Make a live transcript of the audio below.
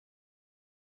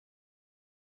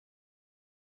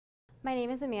My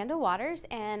name is Amanda Waters,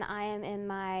 and I am in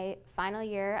my final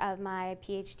year of my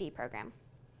PhD program.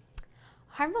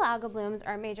 Harmful algal blooms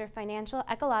are a major financial,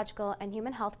 ecological, and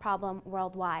human health problem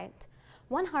worldwide.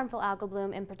 One harmful algal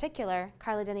bloom in particular,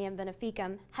 Carlidinium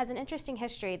beneficum, has an interesting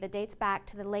history that dates back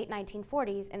to the late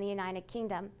 1940s in the United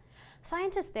Kingdom.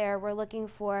 Scientists there were looking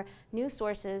for new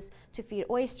sources to feed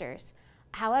oysters.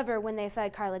 However, when they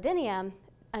fed Carlidinium,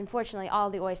 unfortunately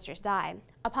all the oysters died.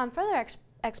 Upon further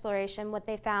exploration, what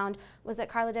they found was that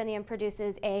Carlidinium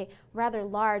produces a rather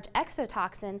large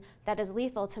exotoxin that is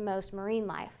lethal to most marine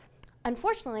life.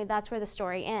 Unfortunately, that's where the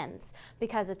story ends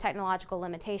because of technological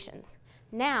limitations.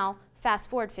 Now, fast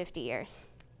forward 50 years.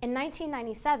 In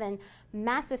 1997,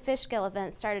 massive fish kill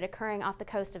events started occurring off the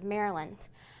coast of Maryland.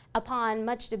 Upon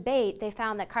much debate, they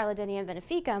found that Carlidinium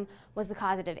beneficum was the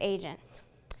causative agent.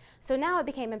 So now it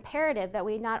became imperative that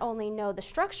we not only know the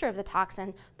structure of the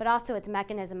toxin, but also its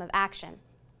mechanism of action.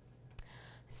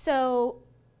 So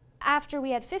after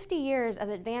we had 50 years of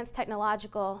advanced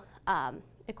technological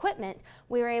equipment,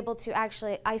 we were able to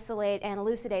actually isolate and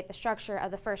elucidate the structure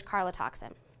of the first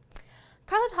carlotoxin.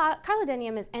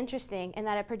 Carlidinium is interesting in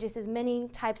that it produces many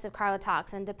types of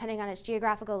carlotoxin depending on its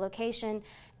geographical location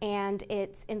and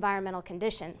its environmental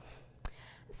conditions.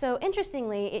 So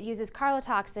interestingly, it uses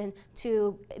carlotoxin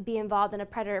to be involved in a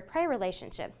predator-prey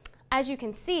relationship. As you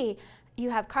can see, you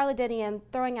have Carlidinium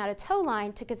throwing out a tow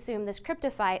line to consume this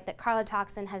cryptophyte that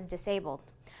carlotoxin has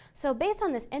disabled. So based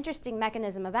on this interesting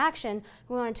mechanism of action,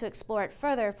 we wanted to explore it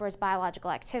further for its biological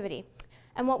activity.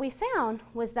 And what we found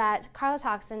was that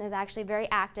carlotoxin is actually very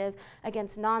active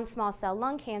against non-small cell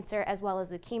lung cancer as well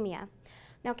as leukemia.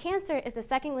 Now, cancer is the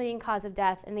second leading cause of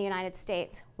death in the United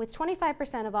States, with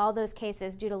 25% of all those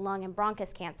cases due to lung and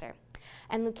bronchus cancer.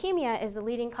 And leukemia is the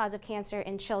leading cause of cancer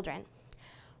in children.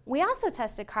 We also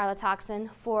tested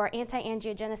carlotoxin for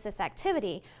anti-angiogenesis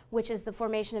activity, which is the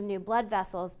formation of new blood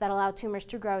vessels that allow tumors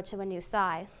to grow to a new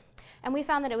size. And we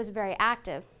found that it was very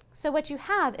active. So what you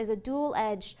have is a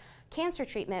dual-edged cancer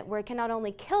treatment where it can not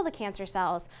only kill the cancer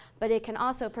cells, but it can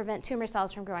also prevent tumor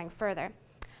cells from growing further.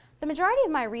 The majority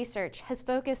of my research has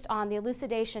focused on the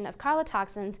elucidation of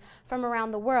carlotoxins from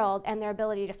around the world and their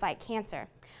ability to fight cancer.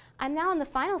 I'm now in the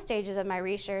final stages of my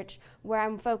research where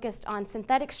I'm focused on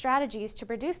synthetic strategies to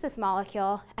produce this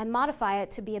molecule and modify it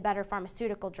to be a better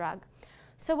pharmaceutical drug.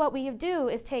 So what we do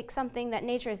is take something that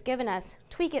nature has given us,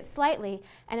 tweak it slightly,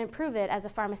 and improve it as a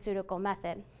pharmaceutical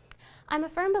method. I'm a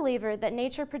firm believer that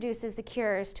nature produces the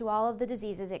cures to all of the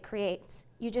diseases it creates.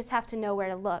 You just have to know where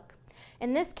to look.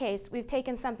 In this case, we've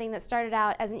taken something that started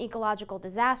out as an ecological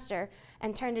disaster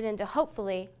and turned it into,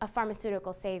 hopefully, a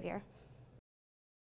pharmaceutical savior.